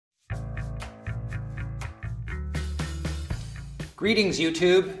Greetings,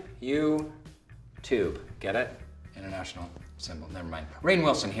 YouTube. YouTube. Get it? International symbol. Never mind. Rainn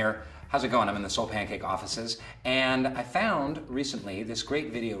Wilson here. How's it going? I'm in the SoulPancaker offices, and I found recently this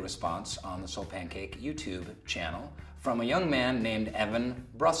great video response on the SoulPancaker YouTube channel from a young man named Evan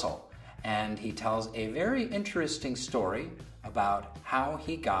Brussel. And he tells a very interesting story about how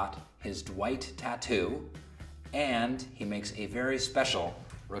he got his Dwight Tattoo, and he makes a very special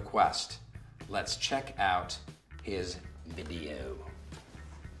request. Let's check out his video.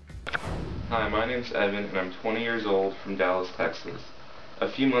 Hi, my name's Evan, and I'm 20 years old from Dallas, Texas. A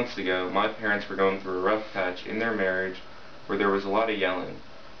few months ago, my parents were going through a rough patch in their marriage where there was a lot of yelling.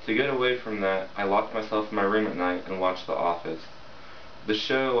 To get away from that, I locked myself in my room at night and watched The Office. The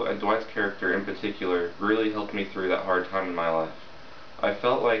show, and Dwight's character in particular, really helped me through that hard time in my life. I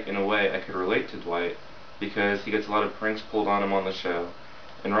felt like, in a way, I could relate to Dwight because he gets a lot of pranks pulled on him on the show.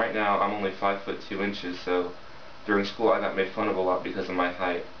 And right now, I'm only 5'2", so during school I got made fun of a lot because of my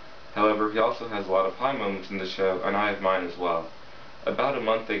height. However, he also has a lot of high moments in the show, and I have mine as well. About a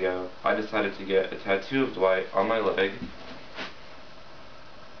month ago, I decided to get a tattoo of Dwight on my leg,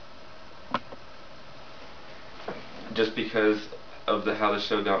 just because of how the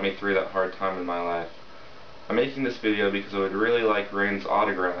show got me through that hard time in my life. I'm making this video because I would really like Rainn's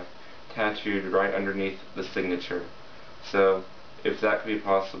autograph tattooed right underneath the signature. So, if that could be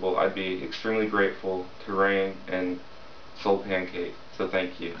possible, I'd be extremely grateful to Rainn and SoulPancaker. So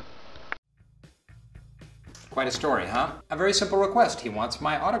thank you. Quite a story, huh? A very simple request. He wants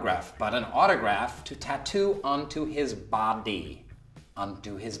my autograph, but an autograph to tattoo onto his body.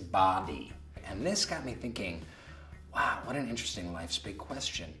 Onto his body. And this got me thinking, wow, what an interesting life's big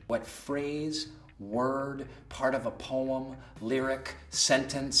question. What phrase, word, part of a poem, lyric,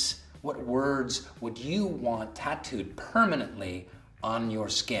 sentence, what words would you want tattooed permanently on your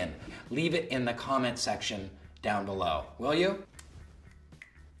skin? Leave it in the comment section down below, will you?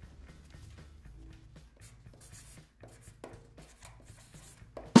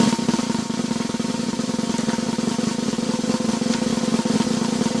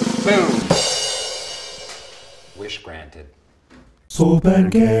 Boom! Wish granted.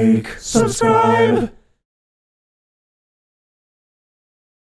 SoulPancaker, subscribe!